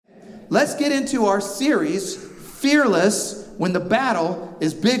let's get into our series, Fearless When the Battle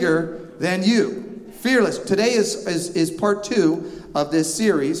is Bigger Than You. Fearless. Today is part 2 of this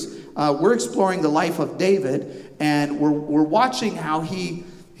series. We're exploring the life of David, and we're watching how he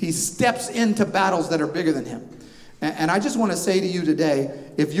steps into battles that are bigger than him. And I just want to say to you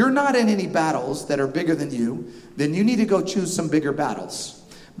today, if you're not in any battles that are bigger than you, then you need to go choose some bigger battles.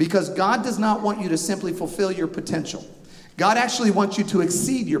 Because God does not want you to simply fulfill your potential. God actually wants you to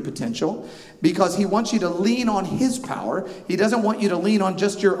exceed your potential because he wants you to lean on his power. He doesn't want you to lean on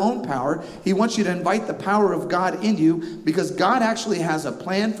just your own power. He wants you to invite the power of God in you because God actually has a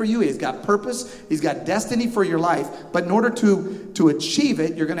plan for you. He's got purpose. He's got destiny for your life. But in order to achieve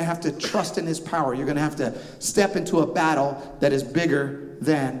it, you're going to have to trust in his power. You're going to have to step into a battle that is bigger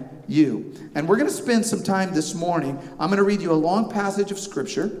than you. And we're going to spend some time this morning. I'm going to read you a long passage of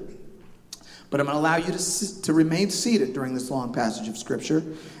scripture. But I'm going to allow you to remain seated during this long passage of scripture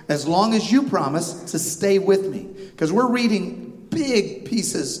as long as you promise to stay with me. Because we're reading big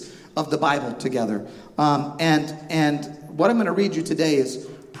pieces of the Bible together. And what I'm going to read you today is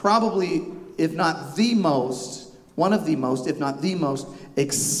probably, if not the most, one of the most, if not the most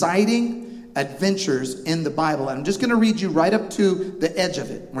exciting adventures in the Bible. And I'm just going to read you right up to the edge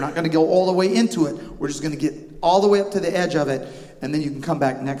of it. We're not going to go all the way into it. We're just going to get all the way up to the edge of it. And then you can come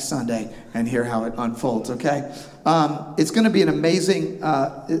back next Sunday and hear how it unfolds, okay? It's going to be an amazing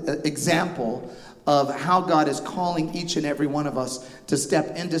example of how God is calling each and every one of us to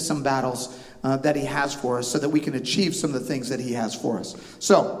step into some battles that he has for us so that we can achieve some of the things that he has for us.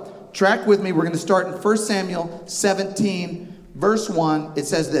 So, track with me. We're going to start in 1 Samuel 17, verse 1. It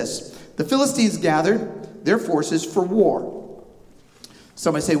says this: the Philistines gathered their forces for war.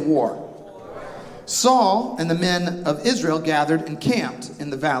 Somebody say war. Saul and the men of Israel gathered and camped in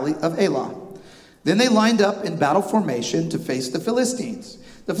the Valley of Elah. Then they lined up in battle formation to face the Philistines.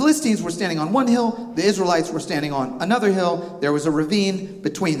 The Philistines were standing on one hill. The Israelites were standing on another hill. There was a ravine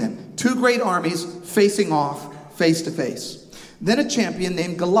between them. Two great armies facing off face to face. Then a champion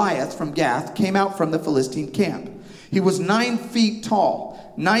named Goliath from Gath came out from the Philistine camp. He was 9 feet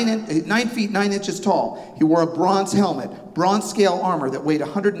tall, 9 feet 9 inches tall. He wore a bronze helmet, bronze scale armor that weighed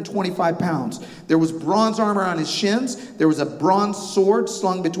 125 pounds. There was bronze armor on his shins. There was a bronze sword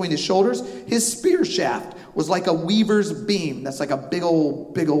slung between his shoulders. His spear shaft was like a weaver's beam. That's like a big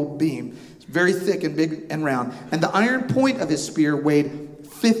old beam. It's very thick and big and round. And the iron point of his spear weighed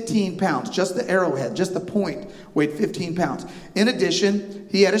 15 pounds. Just the arrowhead, just the point weighed 15 pounds. In addition,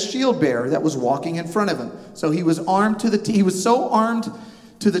 he had a shield bearer that was walking in front of him. So he was armed to the teeth. He was so armed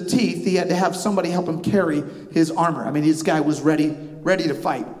to the teeth, he had to have somebody help him carry his armor. I mean, this guy was ready to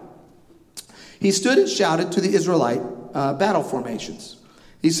fight. He stood and shouted to the Israelite battle formations.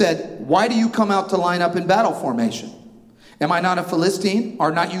 He said, "Why do you come out to line up in battle formation? Am I not a Philistine?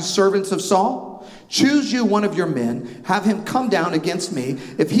 Are not you servants of Saul? Choose you one of your men, have him come down against me.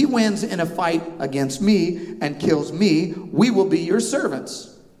 If he wins in a fight against me and kills me, we will be your servants.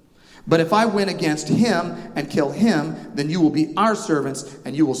 But if I win against him and kill him, then you will be our servants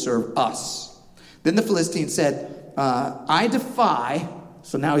and you will serve us." Then the Philistine said, I defy,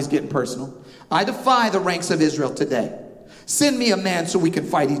 so now he's getting personal, I defy the ranks of Israel today. Send me a man so we can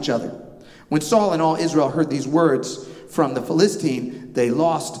fight each other. When Saul and all Israel heard these words from the Philistine, they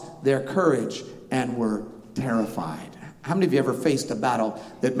lost their courage and were terrified. How many of you ever faced a battle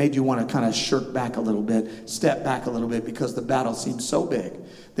that made you want to kind of shirk back a little bit, step back a little bit because the battle seemed so big?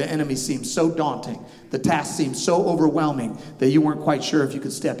 The enemy seemed so daunting. The task seemed so overwhelming that you weren't quite sure if you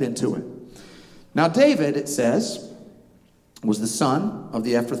could step into it. Now David, it says, was the son of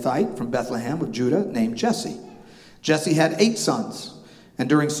the Ephrathite from Bethlehem of Judah named Jesse. Jesse had 8 sons, and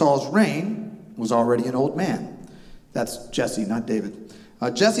during Saul's reign was already an old man. That's Jesse, not David.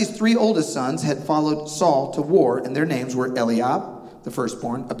 Jesse's 3 oldest sons had followed Saul to war, and their names were Eliab, the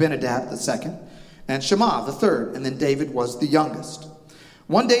firstborn, Abinadab, the second, and Shammah, the third, and then David was the youngest.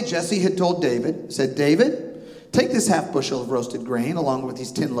 One day Jesse had told David, said, "David, take this half-bushel of roasted grain along with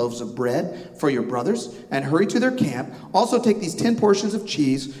these 10 loaves of bread for your brothers and hurry to their camp. Also take these 10 portions of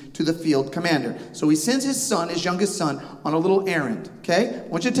cheese to the field commander." So he sends his son, his youngest son, on a little errand. Okay? I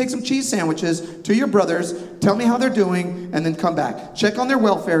want you to take some cheese sandwiches to your brothers. Tell me how they're doing and then come back. Check on their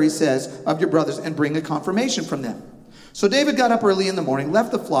welfare, he says, of your brothers and bring a confirmation from them. So David got up early in the morning,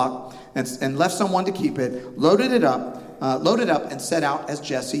 left the flock and left someone to keep it, loaded up and set out as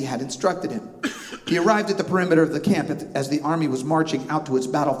Jesse had instructed him. He arrived at the perimeter of the camp as the army was marching out to its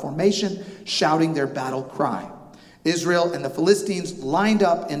battle formation, shouting their battle cry. Israel and the Philistines lined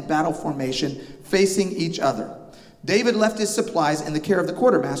up in battle formation, facing each other. David left his supplies in the care of the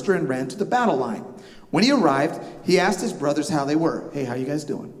quartermaster and ran to the battle line. When he arrived, he asked his brothers how they were. Hey, how you guys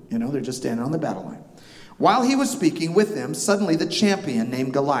doing? They're just standing on the battle line. While he was speaking with them, suddenly the champion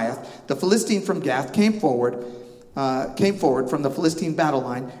named Goliath, the Philistine from Gath, came forward from the Philistine battle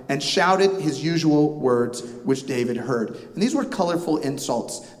line and shouted his usual words, which David heard. And these were colorful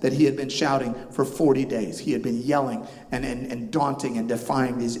insults that he had been shouting for 40 days. He had been yelling and daunting and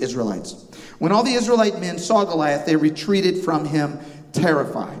defying these Israelites. When all the Israelite men saw Goliath, they retreated from him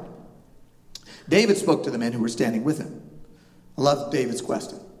terrified. David spoke to the men who were standing with him. I love David's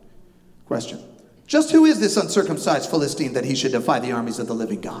question. Just who is this uncircumcised Philistine that he should defy the armies of the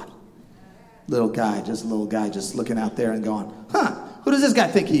living God? Little guy just looking out there and going, who does this guy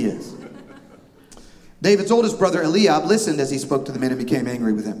think he is? David's oldest brother Eliab listened as he spoke to the men and became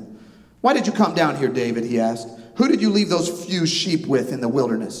angry with him. Why did you come down here, David? He asked. Who did you leave those few sheep with in the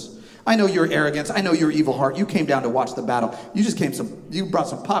wilderness? I know your arrogance. I know your evil heart. You came down to watch the battle. You brought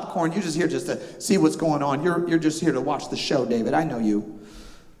some popcorn. You're just here just to see what's going on. You're just here to watch the show, David. I know you.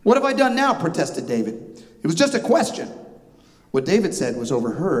 What have I done now? Protested David. It was just a question. What David said was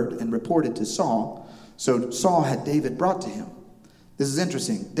overheard and reported to Saul. So Saul had David brought to him. This is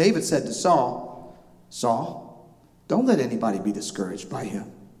interesting. David said to Saul, Saul, don't let anybody be discouraged by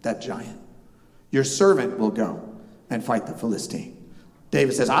him, that giant. Your servant will go and fight the Philistine.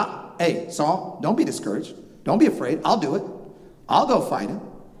 David says, hey, Saul, don't be discouraged. Don't be afraid. I'll do it. I'll go fight him.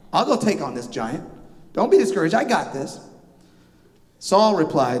 I'll go take on this giant. Don't be discouraged. I got this. Saul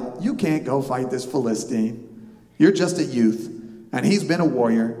replied, you can't go fight this Philistine. You're just a youth, and he's been a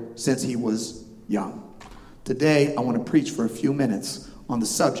warrior since he was young. Today, I want to preach for a few minutes on the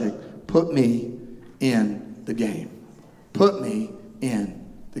subject, put me in the game. Put me in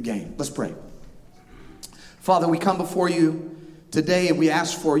the game. Let's pray. Father, we come before you today, and we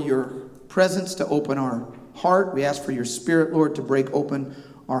ask for your presence to open our heart. We ask for your Spirit, Lord, to break open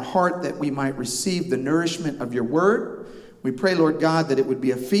our heart that we might receive the nourishment of your word. We pray, Lord God, that it would be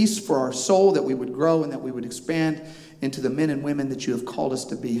a feast for our soul, that we would grow and that we would expand into the men and women that you have called us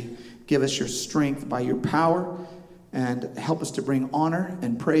to be. Give us your strength by your power and help us to bring honor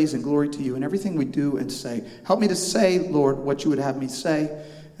and praise and glory to you in everything we do and say. Help me to say, Lord, what you would have me say.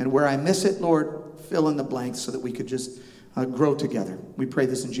 And where I miss it, Lord, fill in the blanks so that we could just grow together. We pray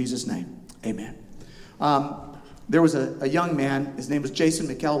this in Jesus' name. Amen. There was a young man. His name was Jason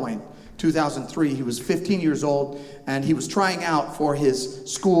McElwain. 2003, he was 15 years old, and he was trying out for his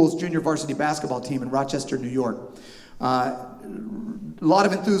school's junior varsity basketball team in Rochester, New York. A lot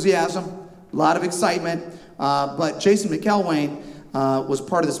of enthusiasm, a lot of excitement, but Jason McElwain was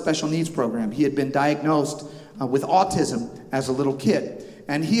part of the special needs program. He had been diagnosed with autism as a little kid,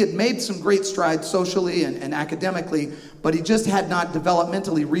 and he had made some great strides socially and academically, but he just had not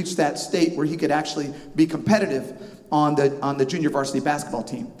developmentally reached that state where he could actually be competitive on the junior varsity basketball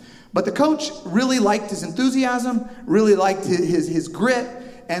team. But the coach really liked his enthusiasm, really liked his grit.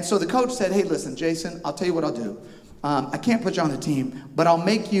 And so the coach said, hey, listen, Jason, I'll tell you what I'll do. I can't put you on the team, but I'll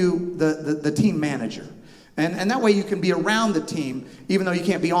make you the team manager. And that way you can be around the team, even though you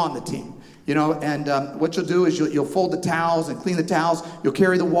can't be on the team. And what you'll do is you'll fold the towels and clean the towels. You'll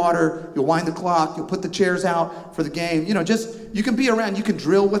carry the water. You'll wind the clock. You'll put the chairs out for the game. You can be around. You can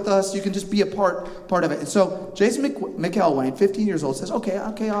drill with us. You can just be a part of it. And so Jason McElwain, 15 years old, says, okay,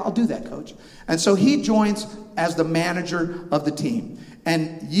 I'll do that, coach. And so he joins as the manager of the team.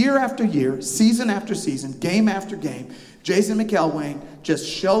 And year after year, season after season, game after game, Jason McElwain just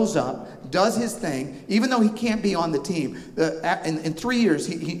shows up, does his thing, even though he can't be on the team. In 3 years,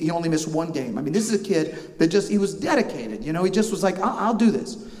 he only missed one game. I mean, this is a kid that he was dedicated. He just was like, I'll do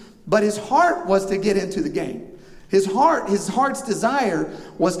this. But his heart was to get into the game. His heart's desire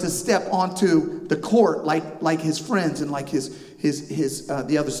was to step onto the court like his friends and like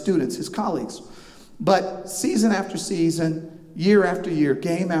the other students, his colleagues. But season after season, year after year,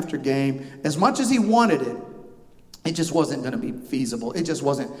 game after game, as much as he wanted it, it just wasn't going to be feasible. It just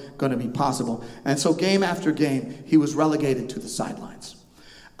wasn't going to be possible. And so game after game, he was relegated to the sidelines.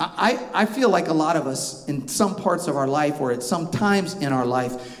 I feel like a lot of us in some parts of our life or at some times in our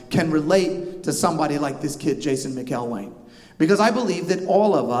life can relate to somebody like this kid, Jason McElwain. Because I believe that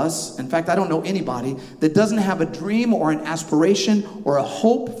all of us, in fact, I don't know anybody that doesn't have a dream or an aspiration or a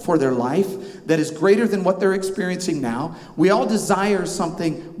hope for their life that is greater than what they're experiencing now. We all desire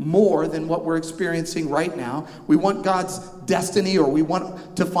something more than what we're experiencing right now. We want God's destiny, or we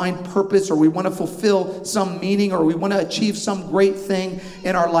want to find purpose, or we want to fulfill some meaning, or we want to achieve some great thing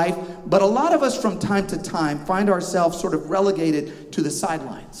in our life. But a lot of us from time to time find ourselves sort of relegated to the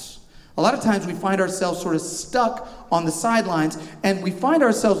sidelines. A lot of times we find ourselves sort of stuck on the sidelines, and we find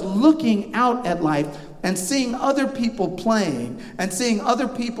ourselves looking out at life and seeing other people playing and seeing other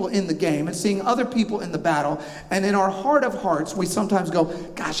people in the game and seeing other people in the battle. And in our heart of hearts, we sometimes go,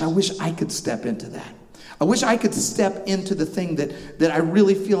 gosh, I wish I could step into that. I wish I could step into the thing that I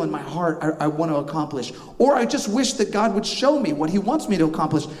really feel in my heart I want to accomplish. Or I just wish that God would show me what he wants me to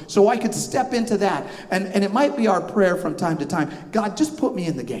accomplish so I could step into that. And it might be our prayer from time to time. God, just put me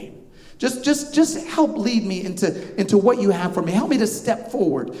in the game. Just help lead me into what you have for me. Help me to step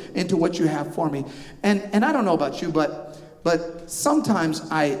forward into what you have for me. And I don't know about you, but sometimes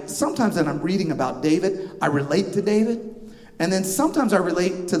when I'm reading about David, I relate to David. And then sometimes I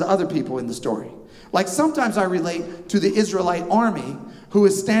relate to the other people in the story. Like sometimes I relate to the Israelite army who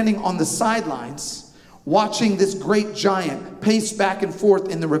is standing on the sidelines watching this great giant pace back and forth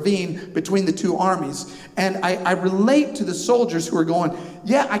in the ravine between the two armies. And I relate to the soldiers who are going,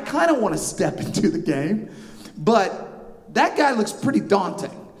 yeah, I kind of want to step into the game, but that guy looks pretty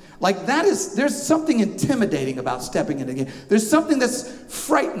daunting. Like there's something intimidating about stepping into the game. There's something that's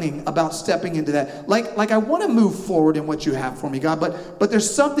frightening about stepping into that. Like I want to move forward in what you have for me, God, but there's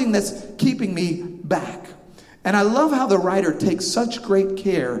something that's keeping me back. And I love how the writer takes such great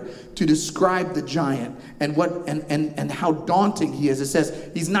care to describe the giant and how daunting he is. It says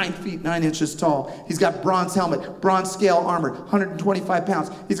he's 9 feet 9 inches tall. He's got bronze helmet, bronze scale armor, 125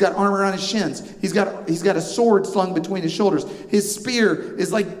 pounds. He's got armor on his shins. He's got a sword slung between his shoulders. His spear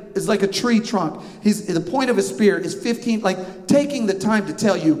is like a tree trunk. The point of his spear is 15, like taking the time to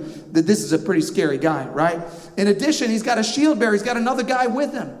tell you that this is a pretty scary guy, right? In addition, he's got a shield bearer. He's got another guy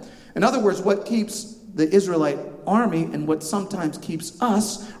with him. In other words, what keeps the Israelite army and what sometimes keeps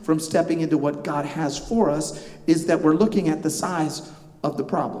us from stepping into what God has for us is that we're looking at the size of the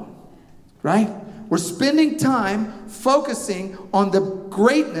problem, right? We're spending time focusing on the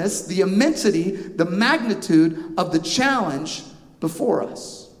greatness, the immensity, the magnitude of the challenge before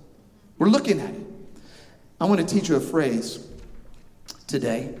us. We're looking at it. I want to teach you a phrase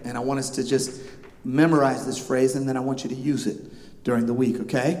today, and I want us to just memorize this phrase, and then I want you to use it during the week,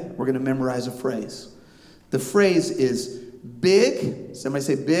 okay? We're going to memorize a phrase. The phrase is big. Somebody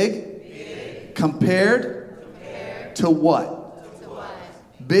say big. Big. Compared to what? To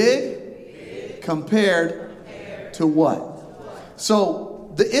what? Big. Compared to what?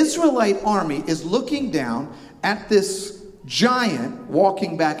 So the Israelite army is looking down at this giant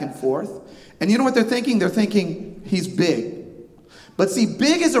walking back and forth. And you know what they're thinking? They're thinking he's big. But see,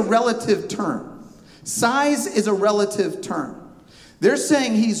 big is a relative term. Size is a relative term. They're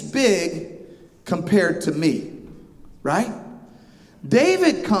saying he's big compared to me, right?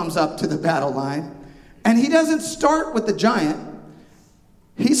 David comes up to the battle line, and he doesn't start with the giant.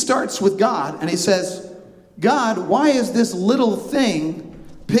 He starts with God, and he says, God, why is this little thing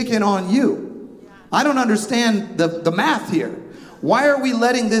picking on you? I don't understand the math here. Why are we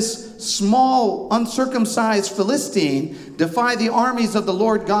letting this small, uncircumcised Philistine defy the armies of the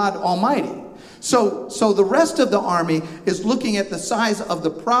Lord God Almighty? So the rest of the army is looking at the size of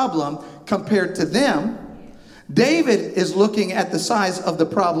the problem compared to them. David is looking at the size of the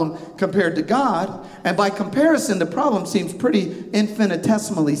problem compared to God. And by comparison, the problem seems pretty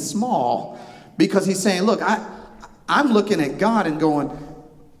infinitesimally small because he's saying, look, I'm looking at God and going,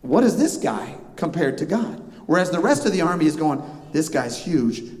 what is this guy compared to God? Whereas the rest of the army is going, this guy's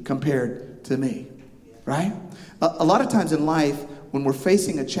huge compared to me, right? A lot of times in life, when we're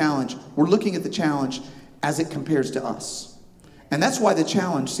facing a challenge, we're looking at the challenge as it compares to us. And that's why the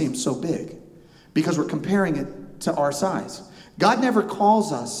challenge seems so big, because we're comparing it to our size. God never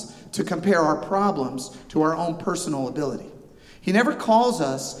calls us to compare our problems to our own personal ability. He never calls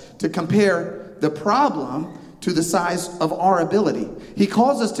us to compare the problem to the size of our ability. He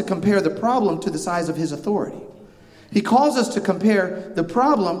calls us to compare the problem to the size of his authority. He calls us to compare the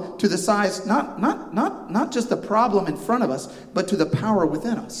problem to the size, not just the problem in front of us, but to the power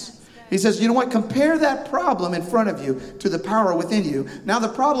within us. He says, you know what? Compare that problem in front of you to the power within you. Now the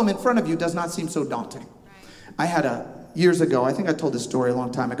problem in front of you does not seem so daunting. I had years ago, I think I told this story a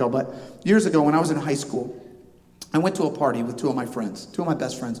long time ago, but years ago when I was in high school, I went to a party with two of my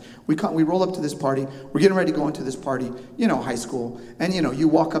best friends. We roll up to this party. We're getting ready to go into this party, high school. And, you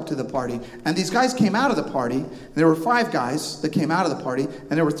walk up to the party. And these guys came out of the party. There were 5 guys that came out of the party. And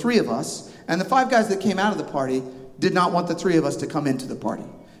there were 3 of us. And the 5 guys that came out of the party did not want the 3 of us to come into the party.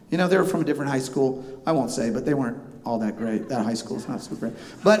 They were from a different high school. I won't say, but they weren't all that great. That high school is not super great.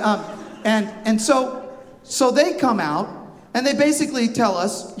 But, so they come out. And they basically tell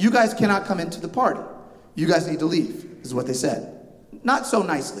us, you guys cannot come into the party. You guys need to leave, is what they said. Not so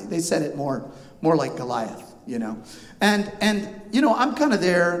nicely. They said it more like Goliath, And I'm kind of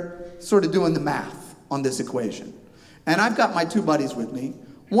there sort of doing the math on this equation. And I've got my 2 buddies with me.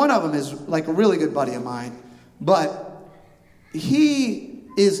 One of them is like a really good buddy of mine, but he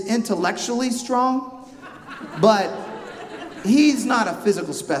is intellectually strong, but he's not a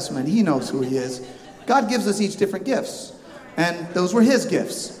physical specimen. He knows who he is. God gives us each different gifts, and those were his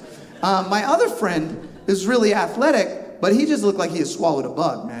gifts. My other friend is really athletic, but he just looked like he had swallowed a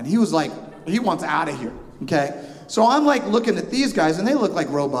bug, man. He was like, he wants out of here, okay? So I'm like looking at these guys, and they look like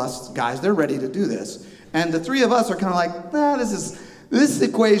robust guys. They're ready to do this. And the three of us are kind of like, nah, this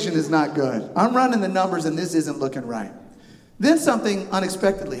equation is not good. I'm running the numbers, and this isn't looking right. Then something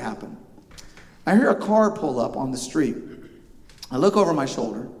unexpectedly happened. I hear a car pull up on the street. I look over my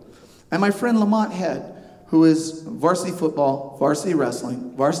shoulder, and my friend Lamont Head, who is varsity football, varsity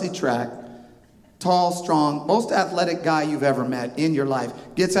wrestling, varsity track, tall, strong, most athletic guy you've ever met in your life,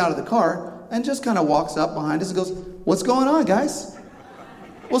 gets out of the car and just kind of walks up behind us and goes, "What's going on, guys?"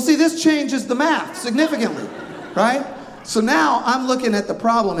 Well, see, this changes the math significantly, right? So now I'm looking at the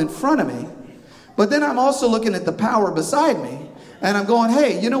problem in front of me, but then I'm also looking at the power beside me, and I'm going,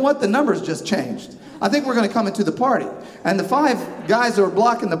 hey, you know what? The numbers just changed. I think we're going to come into the party. And the 5 guys that were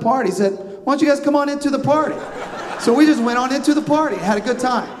blocking the party said, why don't you guys come on into the party? So we just went on into the party, had a good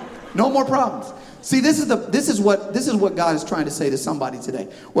time. No more problems. See, this is what God is trying to say to somebody today.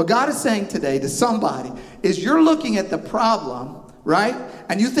 What God is saying today to somebody is you're looking at the problem, right?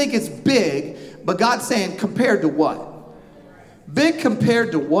 And you think it's big, but God's saying compared to what? Big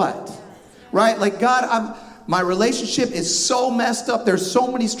compared to what? Right? Like, God, my relationship is so messed up. There's so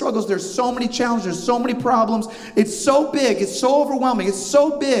many struggles. There's so many challenges. There's so many problems. It's so big. It's so overwhelming. It's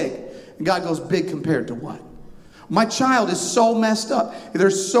so big. And God goes, big compared to what? My child is so messed up.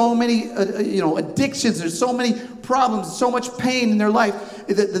 There's so many, addictions. There's so many problems, so much pain in their life.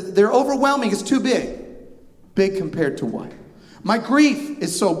 They're overwhelming. It's too big. Big compared to what? My grief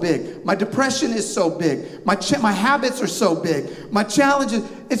is so big. My depression is so big. My habits are so big. My challenges,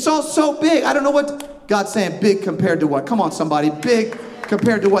 it's all so big. I don't know what God's saying. Big compared to what? Come on, somebody. Big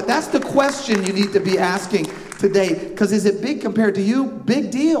compared to what? That's the question you need to be asking today. Because is it big compared to you?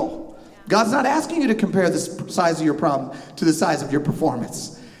 Big deal. God's not asking you to compare the size of your problem to the size of your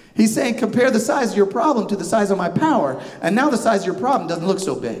performance. He's saying compare the size of your problem to the size of my power. And now the size of your problem doesn't look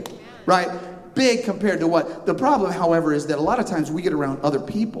so big, right? Big compared to what? The problem, however, is that a lot of times we get around other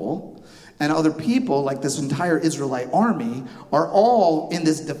people, and other people, like this entire Israelite army, are all in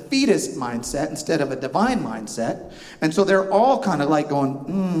this defeatist mindset instead of a divine mindset. And so they're all kind of like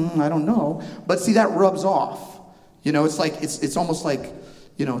going, I don't know. But see, that rubs off. It's like, it's almost like,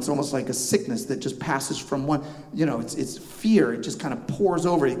 it's almost like a sickness that just passes from one, it's fear. It just kind of pours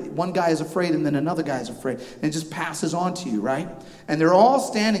over. One guy is afraid and then another guy is afraid. And it just passes on to you, right? And they're all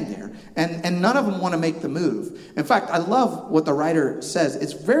standing there. And none of them want to make the move. In fact, I love what the writer says.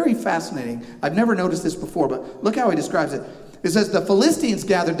 It's very fascinating. I've never noticed this before, but look how he describes it. It says, the Philistines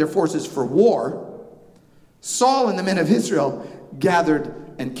gathered their forces for war. Saul and the men of Israel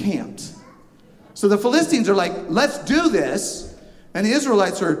gathered and camped. So the Philistines are like, let's do this. And the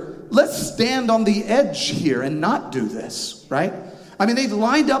Israelites are, let's stand on the edge here and not do this, right? I mean, they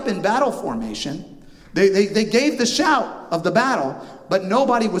lined up in battle formation. They gave the shout of the battle, but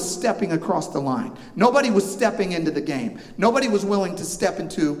nobody was stepping across the line. Nobody was stepping into the game. Nobody was willing to step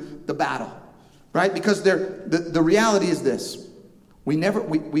into the battle, right? Because the reality is this.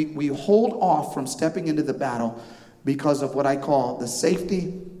 We hold off from stepping into the battle because of what I call the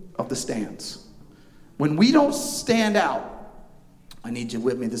safety of the stands. When we don't stand out, I need you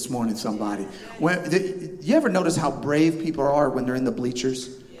with me this morning, somebody. You ever notice how brave people are when they're in the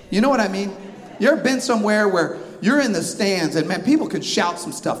bleachers? You know what I mean? You ever been somewhere where you're in the stands and, man, people can shout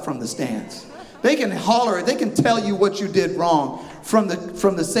some stuff from the stands. They can holler it. They can tell you what you did wrong from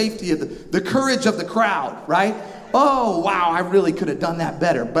the safety of the courage of the crowd, right? Oh, wow, I really could have done that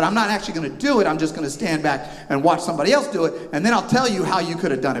better. But I'm not actually going to do it. I'm just going to stand back and watch somebody else do it. And then I'll tell you how you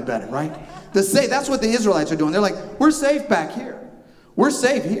could have done it better, right? That's what the Israelites are doing. They're like, we're safe back here. We're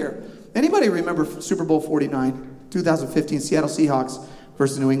safe here. Anybody remember Super Bowl 49, 2015, Seattle Seahawks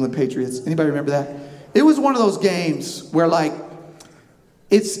versus New England Patriots? Anybody remember that? It was one of those games where, like,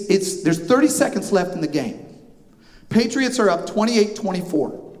 there's 30 seconds left in the game. Patriots are up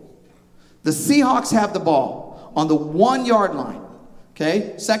 28-24. The Seahawks have the ball on the 1-yard line.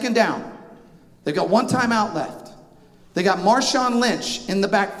 Okay? Second down. They've got one timeout left. They got Marshawn Lynch in the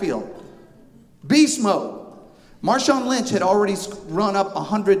backfield. Beast mode. Marshawn Lynch had already run up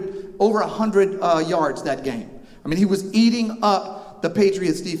over 100 yards that game. I mean, he was eating up the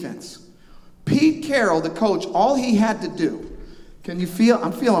Patriots defense. Pete Carroll, the coach, all he had to do, can you feel?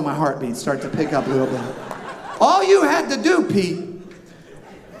 I'm feeling my heartbeat start to pick up a little bit. All you had to do, Pete,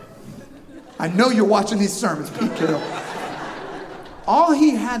 I know you're watching these sermons, Pete Carroll. All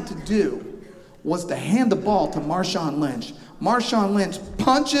he had to do was to hand the ball to Marshawn Lynch. Marshawn Lynch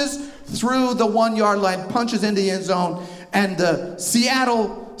punches through the 1-yard line, punches into the end zone, and the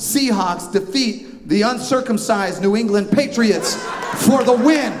Seattle Seahawks defeat the uncircumcised New England Patriots for the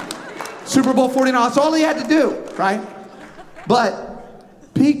win. Super Bowl 49. That's all he had to do, right?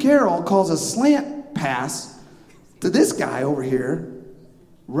 But Pete Carroll calls a slant pass to this guy over here,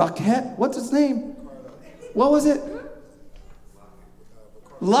 Ruckhead. What's his name? What was it?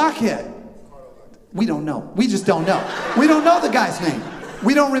 Lockhead. We don't know. We just don't know. We don't know the guy's name.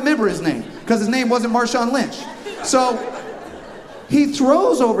 We don't remember his name because his name wasn't Marshawn Lynch. So he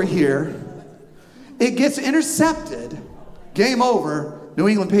throws over here. It gets intercepted. Game over. New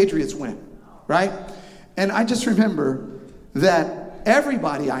England Patriots win. Right? And I just remember that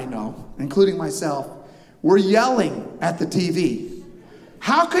everybody I know, including myself, were yelling at the TV.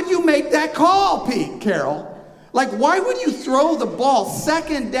 How could you make that call, Pete Carroll? Like, why would you throw the ball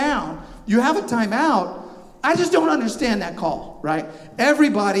second down? You have a timeout. I just don't understand that call, right?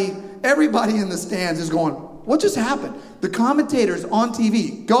 Everybody in the stands is going, what just happened? The commentators on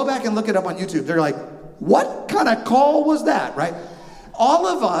TV, go back and look it up on YouTube. They're like, what kind of call was that, right? All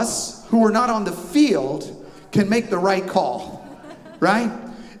of us who are not on the field can make the right call, right?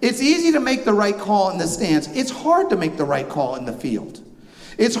 It's easy to make the right call in the stands. It's hard to make the right call in the field.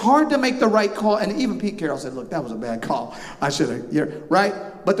 It's hard to make the right call. And even Pete Carroll said, look, that was a bad call. I should have, right?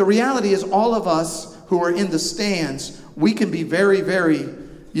 But the reality is all of us who are in the stands, we can be very, very,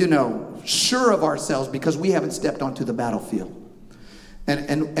 sure of ourselves because we haven't stepped onto the battlefield.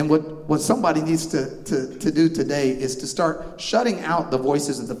 And what somebody needs to do today is to start shutting out the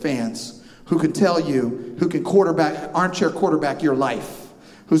voices of the fans who can tell you, who can armchair quarterback your life.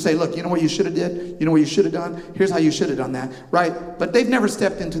 Who say, look, you know what you should have did? You know what you should have done? Here's how you should have done that, right? But they've never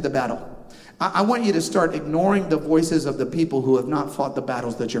stepped into the battle. I want you to start ignoring the voices of the people who have not fought the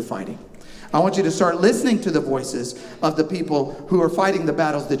battles that you're fighting. I want you to start listening to the voices of the people who are fighting the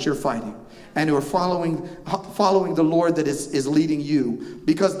battles that you're fighting and who are following the Lord that is leading you,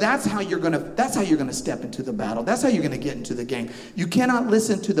 because that's how you're going to step into the battle. That's how you're going to get into the game. You cannot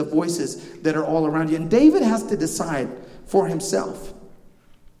listen to the voices that are all around you. And David has to decide for himself.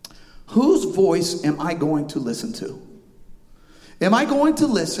 Whose voice am I going to listen to? Am I going to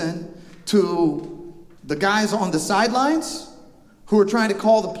listen to the guys on the sidelines who are trying to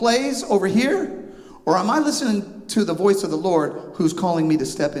call the plays over here? Or am I listening to the voice of the Lord who's calling me to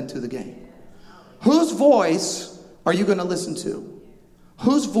step into the game? Whose voice are you going to listen to?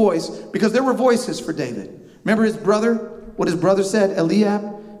 Whose voice? Because there were voices for David. Remember what his brother said,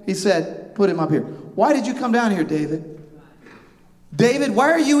 Eliab? He said, put him up here. Why did you come down here, David? David, why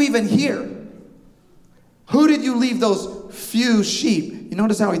are you even here? Who did you leave those few sheep? You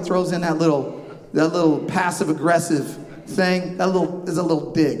notice how he throws in that little passive-aggressive thing? That is a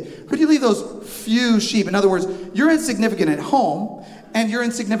little dig. Who did you leave those few sheep? In other words, you're insignificant at home, and you're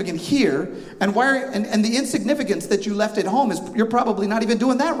insignificant here. And and the insignificance that you left at home is you're probably not even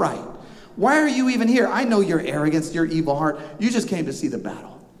doing that right. Why are you even here? I know your arrogance, your evil heart. You just came to see the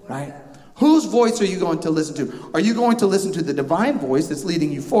battle, right? Whose voice are you going to listen to? Are you going to listen to the divine voice that's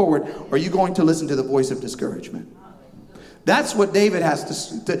leading you forward? Or are you going to listen to the voice of discouragement? That's what David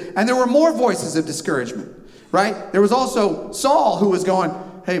has to. And there were more voices of discouragement, right? There was also Saul who was going,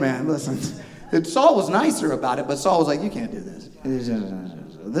 hey man, listen. Saul was nicer about it, but Saul was like, you can't do this.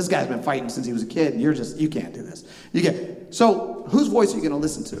 This guy's been fighting since he was a kid. You can't do this. So whose voice are you going to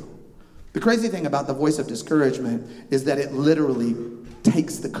listen to? The crazy thing about the voice of discouragement is that it literally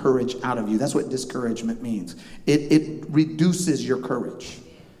takes the courage out of you. That's what discouragement means. It reduces your courage.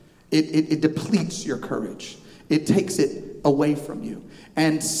 It depletes your courage. It takes it away from you.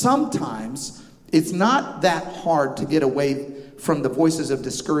 And sometimes it's not that hard to get away from the voices of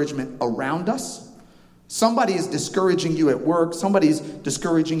discouragement around us. Somebody is discouraging you at work. Somebody's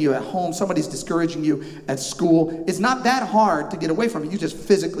discouraging you at home. Somebody's discouraging you at school. It's not that hard to get away from it. You just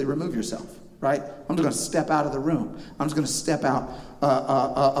physically remove yourself, right? I'm just going to step out of the room. I'm just going to step out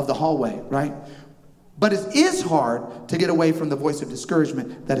of the hallway, right? But it is hard to get away from the voice of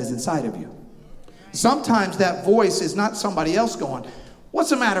discouragement that is inside of you. Sometimes that voice is not somebody else going, what's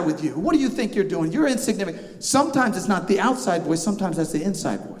the matter with you? What do you think you're doing? You're insignificant. Sometimes it's not the outside voice. Sometimes that's the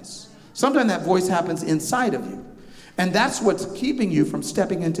inside voice. Sometimes that voice happens inside of you. And that's what's keeping you from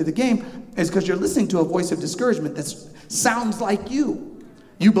stepping into the game, is because you're listening to a voice of discouragement that sounds like you.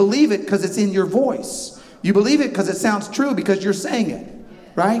 You believe it because it's in your voice. You believe it because it sounds true because you're saying it,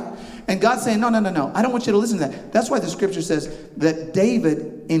 right? And God's saying, no. I don't want you to listen to that. That's why the scripture says that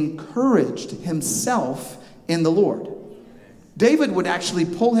David encouraged himself in the Lord. David would actually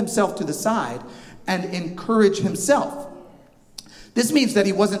pull himself to the side and encourage himself. This means that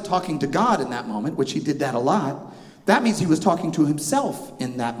he wasn't talking to God in that moment, which he did that a lot. That means he was talking to himself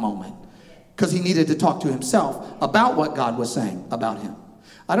in that moment, because he needed to talk to himself about what God was saying about him.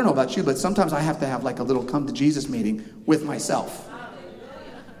 I don't know about you, but sometimes I have to have like a little come to Jesus meeting with myself.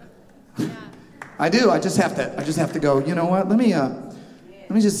 I do. I just have to go, you know what? Let me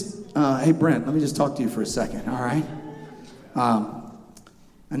just, hey Brent, let me just talk to you for a second. All right.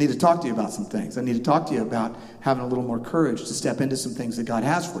 I need to talk to you about some things. I need to talk to you about having a little more courage to step into some things that God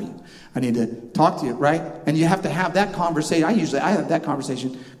has for you. I need to talk to you, right? And you have to have that conversation. I have that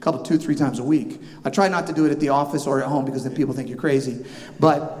conversation a couple, 2-3 times a week. I try not to do it at the office or at home because then people think you're crazy.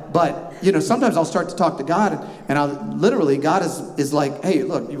 But you know, sometimes I'll start to talk to God, and God is like, hey,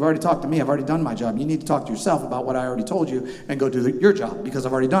 look, you've already talked to me. I've already done my job. You need to talk to yourself about what I already told you and go do your job, because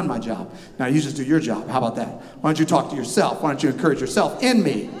I've already done my job. Now you just do your job. How about that? Why don't you talk to yourself? Why don't you encourage yourself in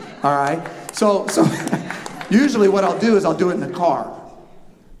me? All right? So usually what I'll do is I'll do it in the car.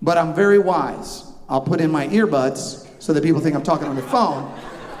 But I'm very wise. I'll put in my earbuds so that people think I'm talking on the phone,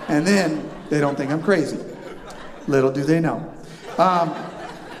 and then they don't think I'm crazy. Little do they know.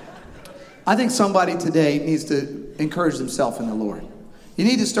 I think somebody today needs to encourage themselves in the Lord. You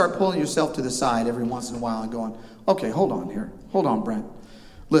need to start pulling yourself to the side every once in a while and going, okay, hold on here. Hold on, Brent.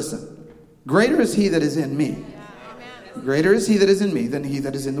 Listen, greater is he that is in me. Greater is he that is in me than he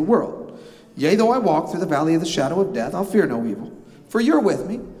that is in the world. Yea, though I walk through the valley of the shadow of death, I'll fear no evil. For you're with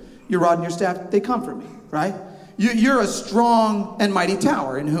me. Your rod and your staff, they comfort me, right? You're a strong and mighty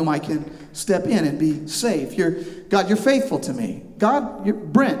tower in whom I can step in and be safe. God, you're faithful to me.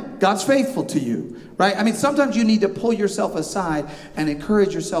 Brent, God's faithful to you, right? I mean, sometimes you need to pull yourself aside and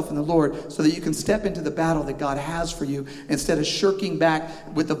encourage yourself in the Lord so that you can step into the battle that God has for you instead of shirking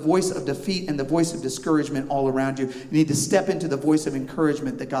back with the voice of defeat and the voice of discouragement all around you. You need to step into the voice of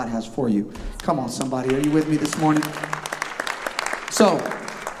encouragement that God has for you. Come on, somebody. Are you with me this morning? So,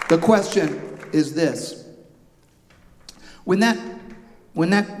 the question is this. When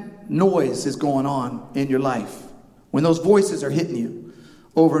that noise is going on in your life, when those voices are hitting you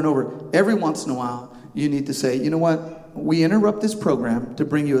over and over, every once in a while, you need to say, you know what? We interrupt this program to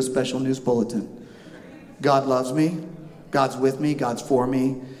bring you a special news bulletin. God loves me. God's with me. God's for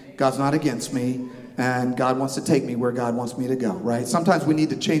me. God's not against me. And God wants to take me where God wants me to go, right? Sometimes we need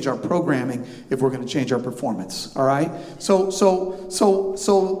to change our programming if we're going to change our performance, all right? So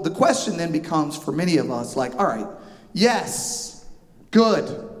the question then becomes for many of us like, all right, yes,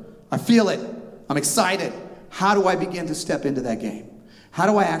 good. I feel it. I'm excited. How do I begin to step into that game? How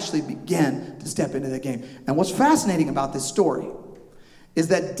do I actually begin to step into that game? And what's fascinating about this story is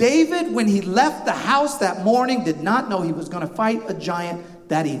that David, when he left the house that morning, did not know he was going to fight a giant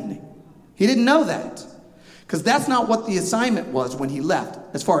that evening. He didn't know that, because that's not what the assignment was when he left,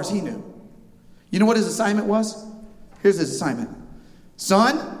 as far as he knew. You know what his assignment was? Here's his assignment.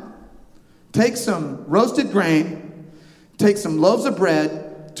 Son, take some roasted grain, take some loaves of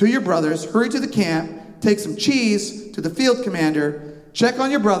bread to your brothers, hurry to the camp, take some cheese to the field commander, check on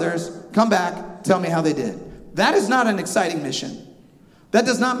your brothers, come back, tell me how they did. That is not an exciting mission. That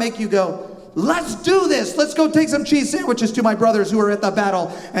does not make you go, let's do this. Let's go take some cheese sandwiches to my brothers who are at the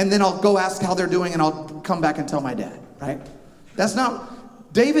battle, and then I'll go ask how they're doing, and I'll come back and tell my dad, right? That's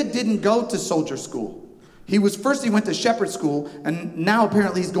not, David didn't go to soldier school. He went to shepherd school, and now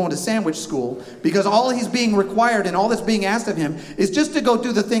apparently he's going to sandwich school, because all he's being required and all that's being asked of him is just to go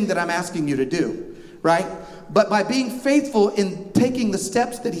do the thing that I'm asking you to do, right? But by being faithful in taking the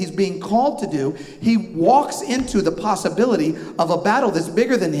steps that he's being called to do, he walks into the possibility of a battle that's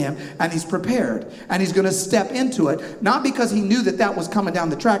bigger than him, and he's prepared. And he's going to step into it, not because he knew that was coming down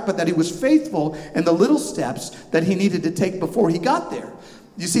the track, but that he was faithful in the little steps that he needed to take before he got there.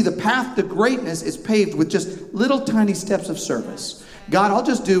 You see, the path to greatness is paved with just little tiny steps of service. God, I'll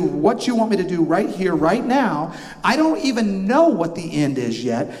just do what you want me to do right here, right now. I don't even know what the end is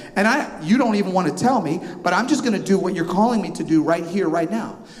yet. And you don't even want to tell me, but I'm just going to do what you're calling me to do right here, right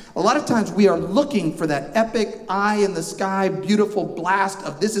now. A lot of times we are looking for that epic, eye in the sky, beautiful blast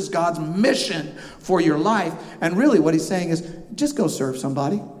of this is God's mission for your life. And really what he's saying is, just go serve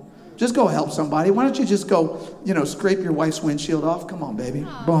somebody. Just go help somebody. Why don't you just go, scrape your wife's windshield off? Come on, baby.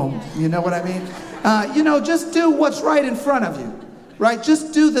 Boom. You know what I mean? Just do what's right in front of you. Right?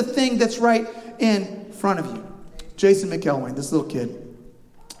 Just do the thing that's right in front of you. Jason McElwain, this little kid,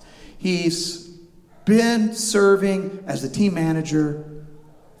 he's been serving as the team manager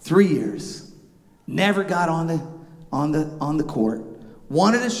 3 years. Never got on the court.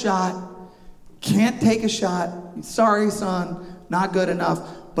 Wanted a shot. Can't take a shot. Sorry, son. Not good enough.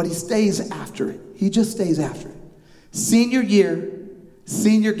 But he stays after it. He just stays after it. Senior year,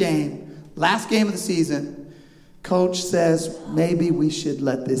 senior game, last game of the season. Coach says maybe we should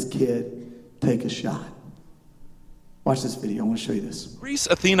let this kid take a shot. Watch this video. I want to show you this. Greece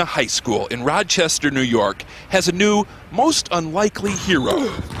Athena High School in Rochester, New York, has a new, most unlikely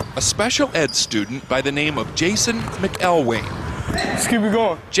hero, a special ed student by the name of Jason McElwain. Let's keep it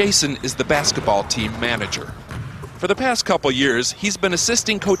going. Jason is the basketball team manager. For the past couple years, he's been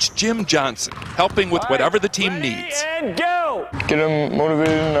assisting Coach Jim Johnson, helping with whatever the team needs. And go! Get them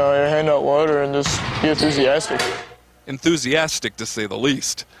motivated and hand out water and just be enthusiastic. Enthusiastic, to say the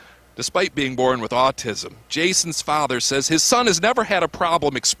least. Despite being born with autism, Jason's father says his son has never had a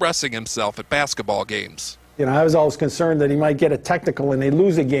problem expressing himself at basketball games. I was always concerned that he might get a technical and they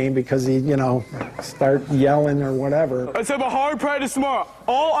lose a game because he, start yelling or whatever. Let's have a hard practice tomorrow,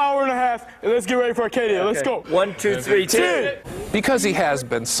 all hour and a half, and let's get ready for Arcadia. Let's go. 1, 2, 3, 2. Because he has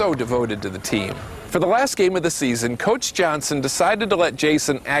been so devoted to the team, for the last game of the season, Coach Johnson decided to let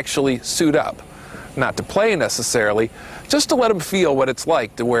Jason actually suit up. Not to play necessarily, just to let him feel what it's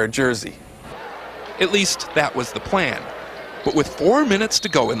like to wear a jersey. At least that was the plan. But with 4 minutes to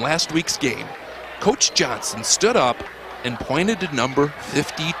go in last week's game, Coach Johnson stood up and pointed to number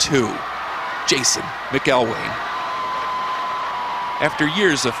 52, Jason McElwain. After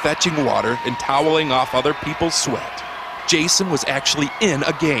years of fetching water and toweling off other people's sweat, Jason was actually in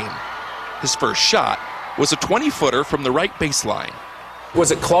a game. His first shot was a 20-footer from the right baseline.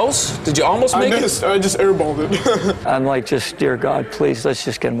 Was it close? Did you almost make it? I just airballed it. I'm like, just, dear God, please, let's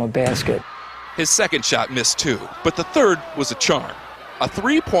just get him a basket. His second shot missed too, but the third was a charm. A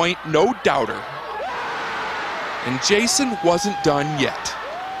 3-point no-doubter. And Jason wasn't done yet.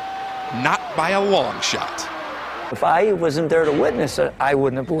 Not by a long shot. If I wasn't there to witness it, I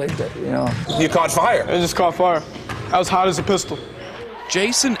wouldn't have believed it, You caught fire. I just caught fire. I was hot as a pistol.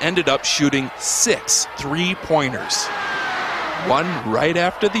 Jason ended up shooting 6 3-pointers. One right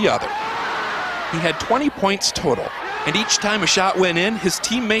after the other. He had 20 points total, and each time a shot went in, his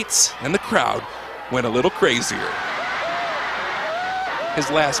teammates and the crowd went a little crazier. His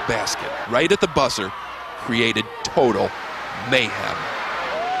last basket, right at the buzzer, created total mayhem.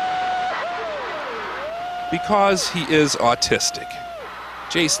 Because he is autistic,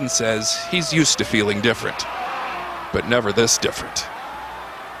 Jason says he's used to feeling different, but never this different.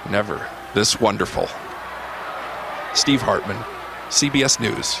 Never this wonderful. Steve Hartman, CBS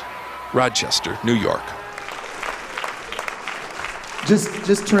News, Rochester, New York.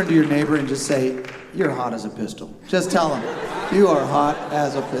 Just turn to your neighbor and just say, you're hot as a pistol. Just tell him, you are hot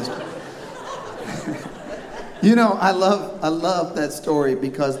as a pistol. I love that story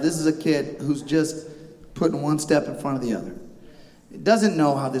because this is a kid who's just putting one step in front of the other. He doesn't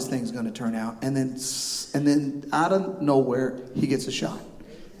know how this thing's going to turn out, and then out of nowhere, he gets a shot.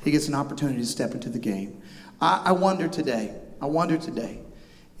 He gets an opportunity to step into the game. I wonder today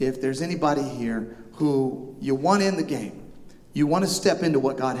if there's anybody here who you want in the game. You want to step into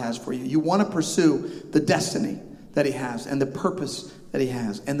what God has for you. You want to pursue the destiny that he has and the purpose that he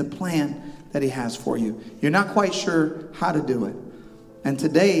has and the plan that he has for you. You're not quite sure how to do it. And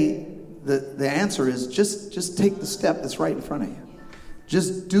today, the answer is just take the step that's right in front of you.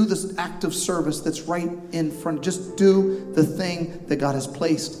 Just do this act of service that's right in front. Just do the thing that God has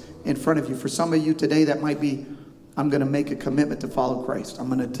placed in front of you. For some of you today, that might be, I'm going to make a commitment to follow Christ.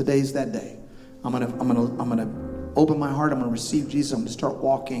 Today's that day. I'm going to open my heart. I'm going to receive Jesus. I'm going to start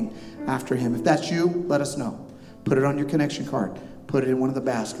walking after him. If that's you, let us know. Put it on your connection card. Put it in one of the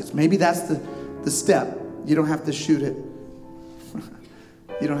baskets. Maybe that's the step. You don't have to shoot it.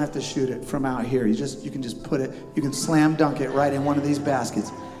 You don't have to shoot it from out here. You can just put it. You can slam dunk it right in one of these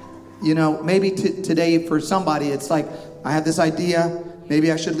baskets. Maybe today for somebody, it's like, I have this idea.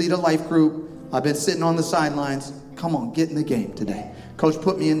 Maybe I should lead a life group. I've been sitting on the sidelines. Come on, get in the game today. Coach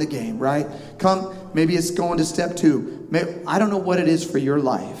put me in the game, right? Come, maybe it's going to step 2. I don't know what it is for your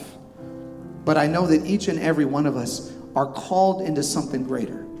life, but I know that each and every one of us are called into something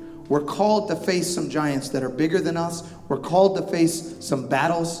greater. We're called to face some giants that are bigger than us. We're called to face some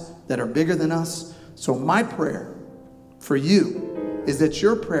battles that are bigger than us. So my prayer for you is that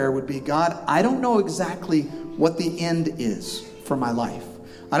your prayer would be, God, I don't know exactly what the end is for my life.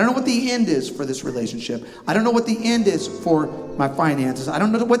 I don't know what the end is for this relationship. I don't know what the end is for my finances. I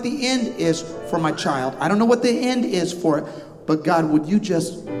don't know what the end is for my child. I don't know what the end is for it. But God, would you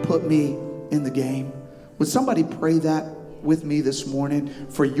just put me in the game? Would somebody pray that with me this morning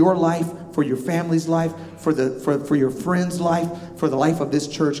for your life, for your family's life, for your friend's life, for the life of this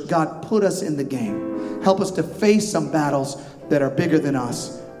church? God, put us in the game. Help us to face some battles that are bigger than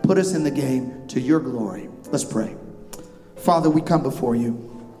us. Put us in the game to your glory. Let's pray. Father, we come before you.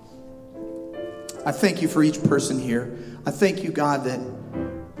 I thank you for each person here. I thank you, God, that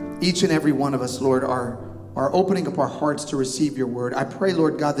each and every one of us, Lord, are are opening up our hearts to receive your word. I pray,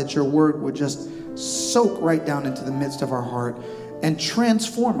 Lord God, that your word would just soak right down into the midst of our heart and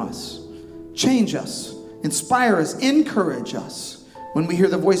transform us, change us, inspire us, encourage us when we hear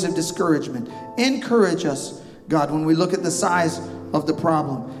the voice of discouragement. Encourage us, God, when we look at the size of the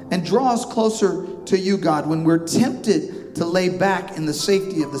problem, and draw us closer to you, God, when we're tempted to lay back in the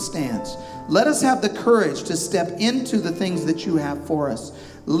safety of the stands. Let us have the courage to step into the things that you have for us.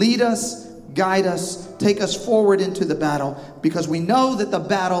 Lead us, guide us, take us forward into the battle, because we know that the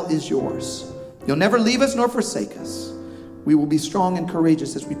battle is yours. You'll never leave us nor forsake us. We will be strong and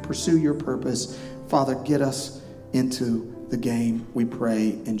courageous as we pursue your purpose. Father, get us into the game, we pray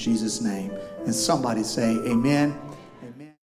in Jesus' name. And somebody say amen.